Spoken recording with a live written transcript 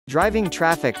Driving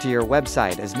traffic to your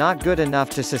website is not good enough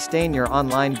to sustain your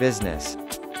online business.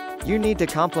 You need to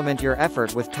complement your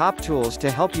effort with top tools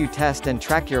to help you test and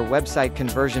track your website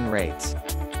conversion rates.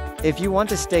 If you want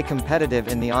to stay competitive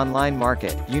in the online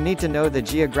market, you need to know the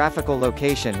geographical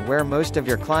location where most of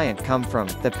your clients come from,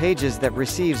 the pages that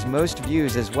receives most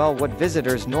views, as well what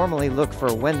visitors normally look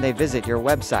for when they visit your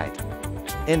website.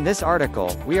 In this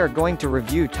article, we are going to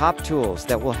review top tools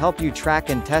that will help you track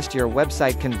and test your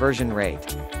website conversion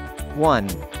rate. 1.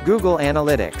 Google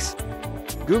Analytics.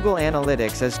 Google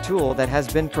Analytics is a tool that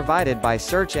has been provided by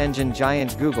search engine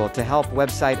giant Google to help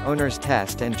website owners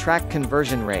test and track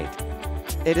conversion rate.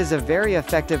 It is a very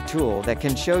effective tool that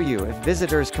can show you if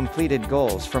visitors completed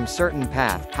goals from certain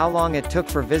path, how long it took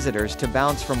for visitors to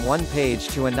bounce from one page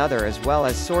to another, as well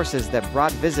as sources that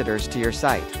brought visitors to your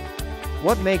site.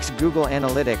 What makes Google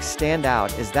Analytics stand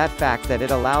out is that fact that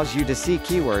it allows you to see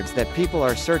keywords that people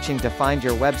are searching to find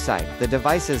your website, the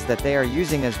devices that they are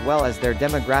using, as well as their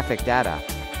demographic data.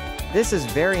 This is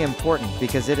very important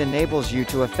because it enables you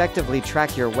to effectively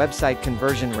track your website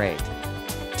conversion rate.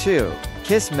 2.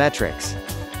 KISS Metrics.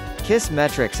 KISS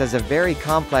Metrics is a very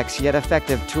complex yet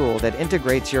effective tool that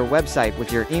integrates your website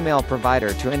with your email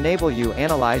provider to enable you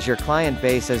analyze your client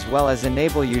base, as well as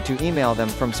enable you to email them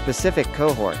from specific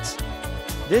cohorts.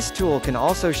 This tool can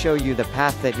also show you the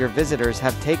path that your visitors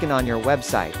have taken on your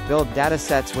website, build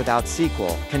datasets without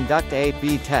SQL, conduct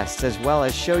A/B tests, as well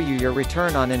as show you your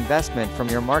return on investment from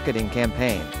your marketing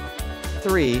campaign.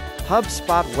 3.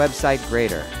 HubSpot Website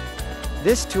Grader.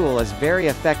 This tool is very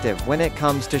effective when it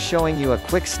comes to showing you a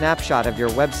quick snapshot of your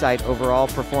website overall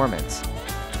performance.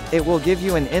 It will give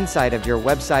you an insight of your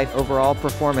website overall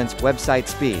performance, website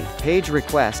speed, page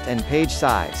request and page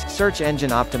size, search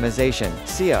engine optimization,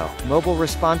 SEO, mobile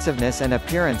responsiveness and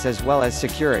appearance, as well as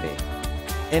security.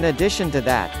 In addition to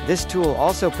that, this tool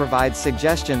also provides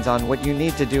suggestions on what you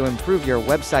need to do to improve your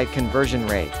website conversion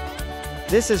rate.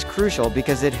 This is crucial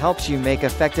because it helps you make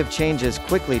effective changes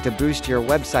quickly to boost your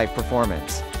website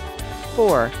performance.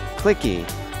 4. Clicky.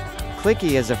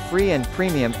 Clicky is a free and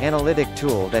premium analytic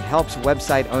tool that helps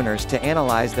website owners to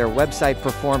analyze their website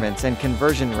performance and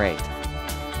conversion rate.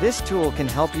 This tool can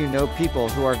help you know people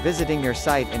who are visiting your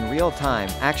site in real time,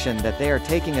 action that they are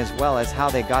taking, as well as how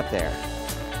they got there.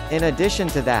 In addition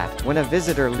to that, when a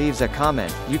visitor leaves a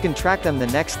comment, you can track them the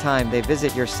next time they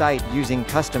visit your site using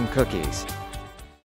custom cookies.